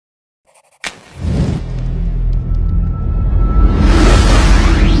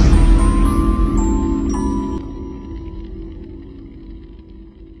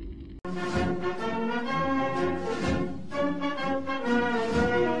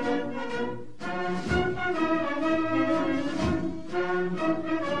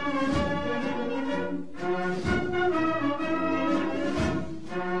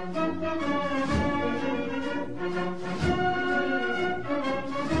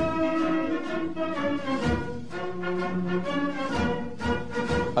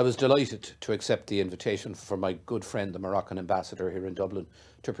I was delighted to accept the invitation from my good friend, the Moroccan ambassador here in Dublin,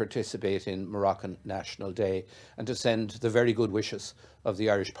 to participate in Moroccan National Day and to send the very good wishes of the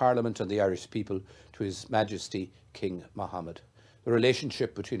Irish Parliament and the Irish people to His Majesty King Mohammed. The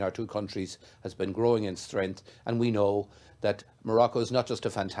relationship between our two countries has been growing in strength, and we know that Morocco is not just a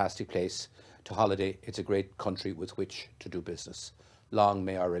fantastic place to holiday, it's a great country with which to do business. Long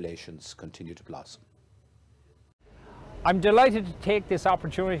may our relations continue to blossom. I'm delighted to take this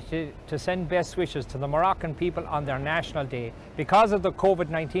opportunity to send best wishes to the Moroccan people on their National Day. Because of the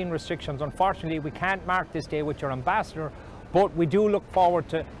COVID-19 restrictions, unfortunately, we can't mark this day with your ambassador, but we do look forward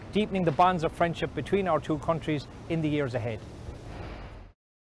to deepening the bonds of friendship between our two countries in the years ahead.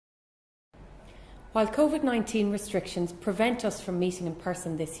 While COVID-19 restrictions prevent us from meeting in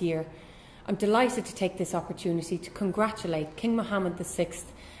person this year, I'm delighted to take this opportunity to congratulate King Mohammed VI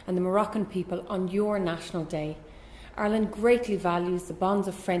and the Moroccan people on your National Day. Ireland greatly values the bonds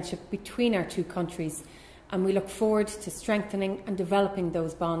of friendship between our two countries, and we look forward to strengthening and developing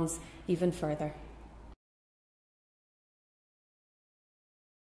those bonds even further.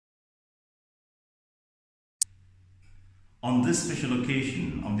 On this special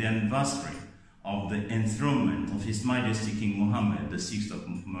occasion of the anniversary of the enthronement of His Majesty King Mohammed VI of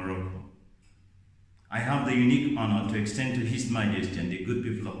Morocco, I have the unique honour to extend to His Majesty and the good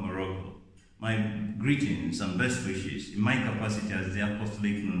people of Morocco my greetings and best wishes in my capacity as the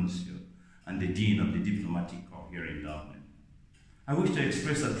Apostolic Nuncio and the Dean of the Diplomatic Corps here in Dublin. I wish to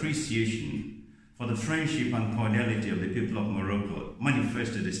express appreciation for the friendship and cordiality of the people of Morocco,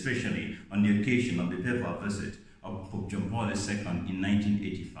 manifested especially on the occasion of the papal visit of Pope John Paul II in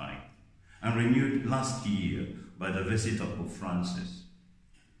 1985, and renewed last year by the visit of Pope Francis.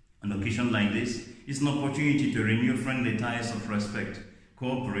 An occasion like this is an opportunity to renew friendly ties of respect,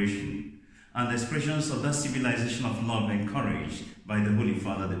 cooperation, and expressions of that civilization of love encouraged by the Holy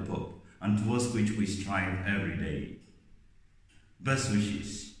Father the Pope, and towards which we strive every day. Best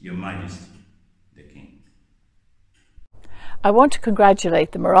wishes, Your Majesty, the King. I want to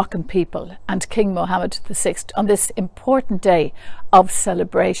congratulate the Moroccan people and King Mohammed VI on this important day of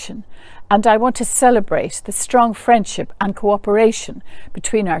celebration, and I want to celebrate the strong friendship and cooperation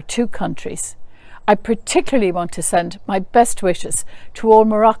between our two countries. I particularly want to send my best wishes to all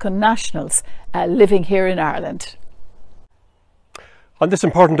Moroccan nationals living here in Ireland. On this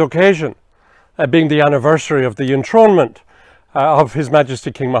important occasion, being the anniversary of the enthronement of His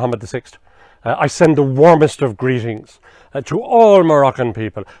Majesty King Mohammed VI, I send the warmest of greetings to all Moroccan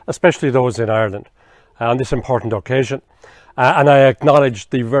people, especially those in Ireland, on this important occasion. And I acknowledge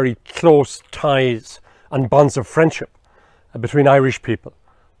the very close ties and bonds of friendship between Irish people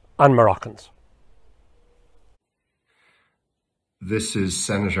and Moroccans. This is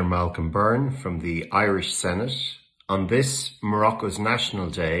Senator Malcolm Byrne from the Irish Senate. On this, Morocco's National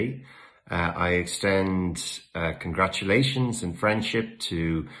Day, I extend congratulations and friendship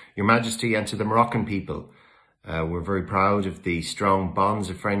to Your Majesty and to the Moroccan people. We're very proud of the strong bonds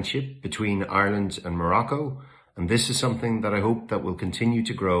of friendship between Ireland and Morocco, and this is something that I hope that will continue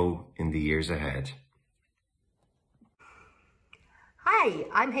to grow in the years ahead. Hi,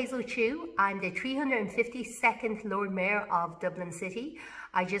 I'm Hazel Chu. I'm the 352nd Lord Mayor of Dublin City.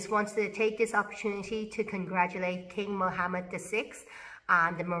 I just wanted to take this opportunity to congratulate King Mohammed VI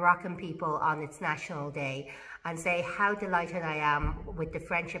and the Moroccan people on its National Day and say how delighted I am with the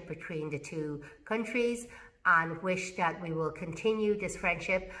friendship between the two countries and wish that we will continue this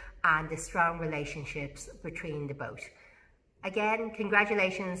friendship and the strong relationships between the both. Again,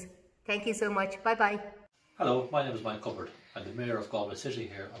 congratulations. Thank you so much. Bye-bye. Hello, my name is Mike Cubbard. I'm the Mayor of Galway City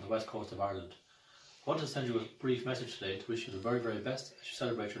here on the west coast of Ireland. I want to send you a brief message today to wish you the very, very best as you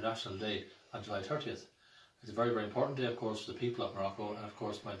celebrate your National Day on July 30th. It's a very, very important day, of course, for the people of Morocco, and of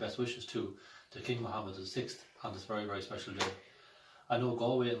course my best wishes to King Mohammed VI on this very, very special day. I know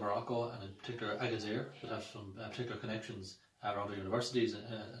Galway and Morocco, and in particular Agadir, that have some particular connections around the universities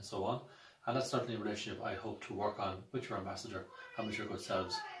and so on, and that's certainly a relationship I hope to work on with your ambassador and with your good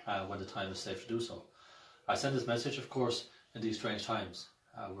selves when the time is safe to do so. I send this message, of course, in these strange times.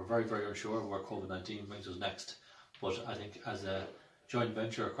 We're very, very unsure where COVID-19 brings us next, but I think as a joint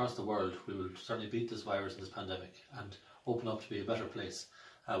venture across the world, we will certainly beat this virus and this pandemic and open up to be a better place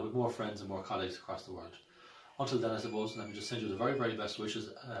with more friends and more colleagues across the world. Until then, I suppose, let me just send you the very, very best wishes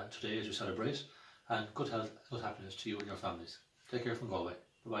today as you celebrate, and good health, good happiness to you and your families. Take care from Galway.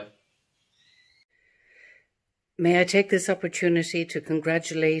 Bye-bye. May I take this opportunity to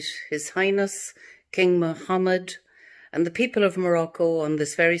congratulate His Highness King Mohammed and the people of Morocco on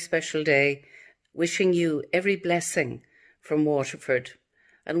this very special day, wishing you every blessing from Waterford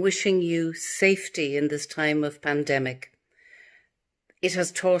and wishing you safety in this time of pandemic. It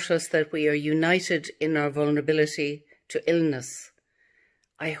has taught us that we are united in our vulnerability to illness.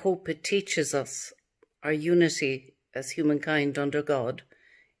 I hope it teaches us our unity as humankind under God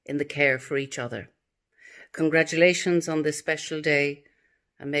in the care for each other. Congratulations on this special day,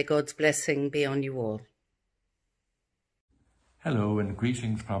 and may God's blessing be on you all. Hello and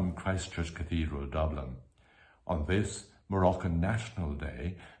greetings from Christchurch Cathedral, Dublin. On this Moroccan National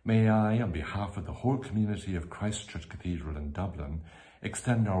Day, may I, on behalf of the whole community of Christchurch Cathedral in Dublin,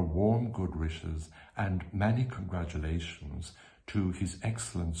 extend our warm good wishes and many congratulations to His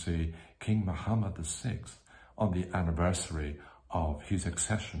Excellency King Mohammed VI on the anniversary of his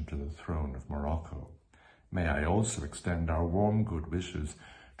accession to the throne of Morocco. May I also extend our warm good wishes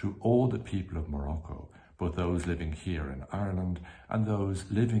to all the people of Morocco, both those living here in Ireland and those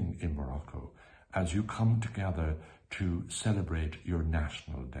living in Morocco, as you come together to celebrate your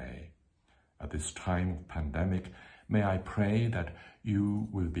National Day. At this time of pandemic, may I pray that you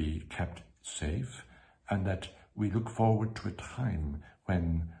will be kept safe and that we look forward to a time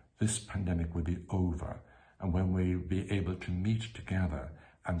when this pandemic will be over and when we'll be able to meet together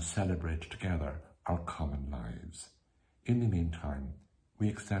and celebrate together our common lives. In the meantime, we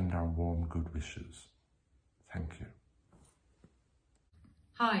extend our warm good wishes. Thank you.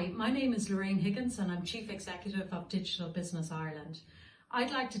 Hi, my name is Lorraine Higgins and I'm Chief Executive of Digital Business Ireland.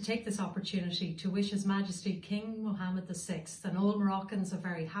 I'd like to take this opportunity to wish His Majesty King Mohammed VI and all Moroccans a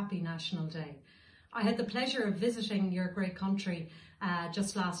very happy National Day. I had the pleasure of visiting your great country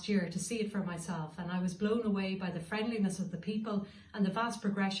just last year to see it for myself, and I was blown away by the friendliness of the people and the vast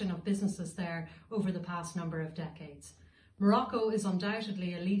progression of businesses there over the past number of decades. Morocco is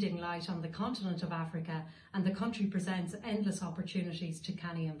undoubtedly a leading light on the continent of Africa, and the country presents endless opportunities to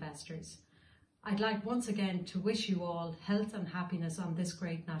canny investors. I'd like once again to wish you all health and happiness on this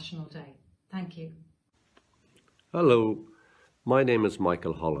great National Day. Thank you. Hello, my name is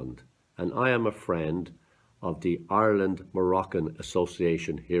Michael Holland, and I am a friend of the Ireland-Moroccan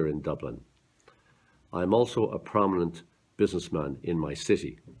Association here in Dublin. I am also a prominent businessman in my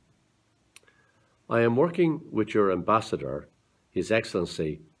city. I am working with your ambassador, His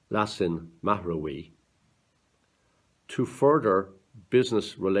Excellency Lassin Mahraoui, to further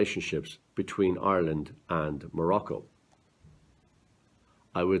business relationships between Ireland and Morocco.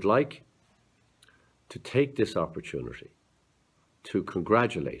 I would like to take this opportunity to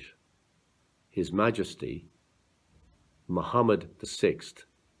congratulate His Majesty Mohammed VI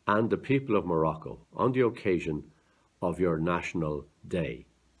and the people of Morocco on the occasion of your National Day.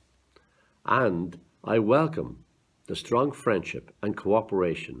 And I welcome the strong friendship and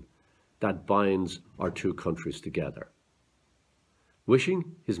cooperation that binds our two countries together.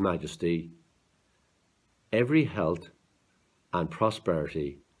 Wishing His Majesty every health and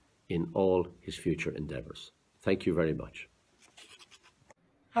prosperity in all his future endeavours. Thank you very much.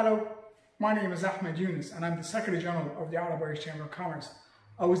 Hello, my name is Ahmed Yunus and I'm the Secretary General of the Irish Chamber of Commerce.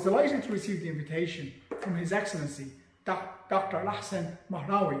 I was delighted to receive the invitation from His Excellency Dr. Lassin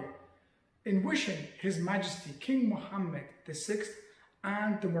Mahraoui in wishing His Majesty King Mohammed VI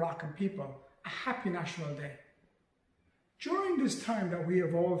and the Moroccan people a happy National Day. During this time that we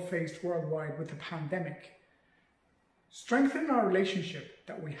have all faced worldwide with the pandemic, strengthening our relationship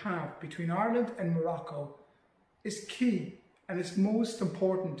that we have between Ireland and Morocco is key and is most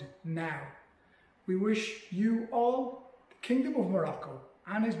important now. We wish you all, the Kingdom of Morocco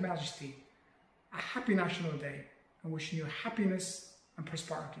and His Majesty, a happy National Day and wishing you happiness and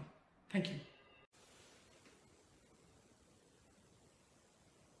prosperity. Thank you.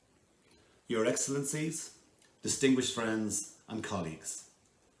 Your Excellencies, distinguished friends and colleagues,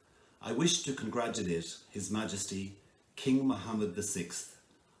 I wish to congratulate His Majesty King Mohammed VI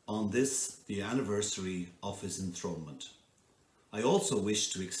on this, the anniversary of his enthronement. I also wish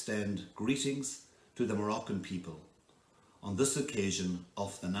to extend greetings to the Moroccan people on this occasion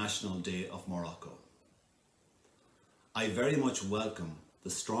of the National Day of Morocco. I very much welcome the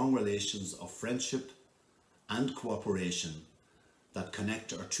strong relations of friendship and cooperation that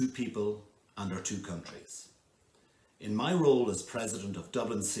connect our two people and our two countries. In my role as President of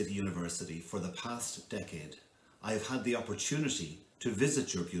Dublin City University for the past decade, I have had the opportunity to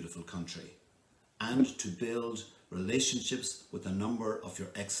visit your beautiful country and to build relationships with a number of your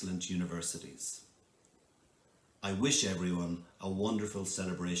excellent universities. I wish everyone a wonderful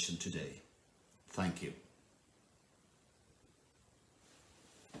celebration today. Thank you.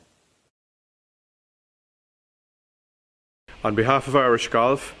 On behalf of Irish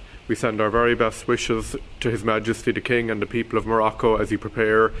Golf, we send our very best wishes to His Majesty the King and the people of Morocco as you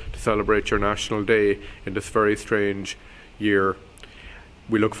prepare to celebrate your National Day in this very strange year.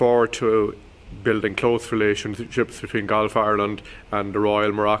 We look forward to building close relationships between Golf Ireland and the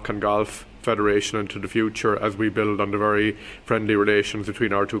Royal Moroccan Golf Federation into the future as we build on the very friendly relations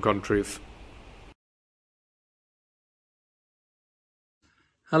between our two countries.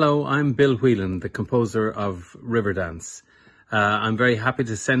 Hello, I'm Bill Whelan, the composer of Riverdance. I'm very happy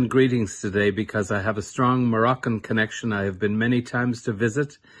to send greetings today because I have a strong Moroccan connection. I have been many times to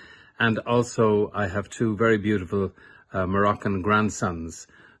visit, and also I have two very beautiful Moroccan grandsons.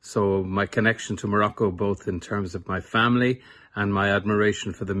 So my connection to Morocco, both in terms of my family and my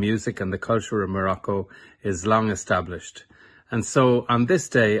admiration for the music and the culture of Morocco, is long established. And so on this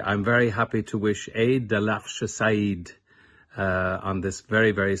day, I'm very happy to wish Eid al-Afsh Saeed on this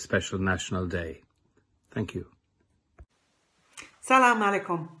very, very special national day. Thank you. Salam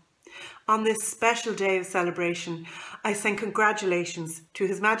alaikum. On this special day of celebration, I send congratulations to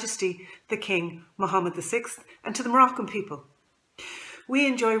His Majesty the King Mohammed VI and to the Moroccan people. We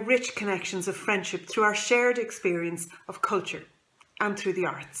enjoy rich connections of friendship through our shared experience of culture and through the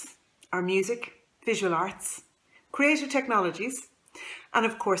arts, our music, visual arts, creative technologies, and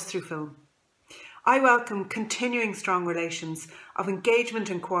of course through film. I welcome continuing strong relations of engagement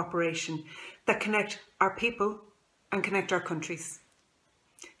and cooperation that connect our people and connect our countries.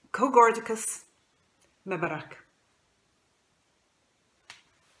 Cogordicus, Mebarak.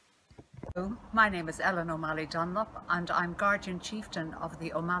 Hello, my name is Ellen O'Malley Dunlop and I'm Guardian Chieftain of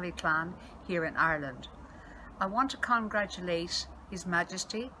the O'Malley clan here in Ireland. I want to congratulate His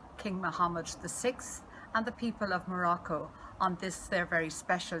Majesty King Mohammed VI and the people of Morocco on this their very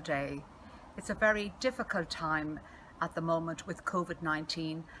special day. It's a very difficult time at the moment with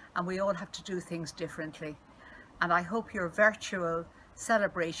COVID-19 and we all have to do things differently. And I hope your virtual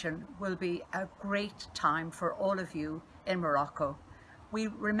celebration will be a great time for all of you in Morocco. We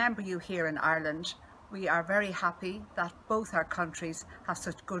remember you here in Ireland. We are very happy that both our countries have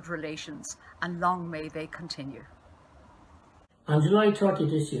such good relations and long may they continue. On July 30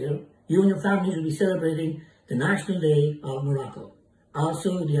 this year, you and your families will be celebrating the National Day of Morocco.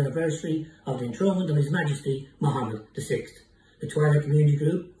 Also the anniversary of the enthronement of His Majesty Mohammed VI. The Twilight Community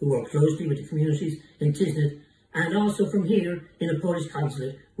Group, who work closely with the communities in Tisnet, and also from here in the Polish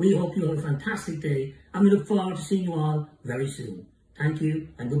Consulate, we hope you have a fantastic day and we look forward to seeing you all very soon. Thank you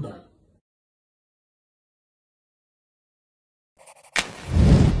and goodbye.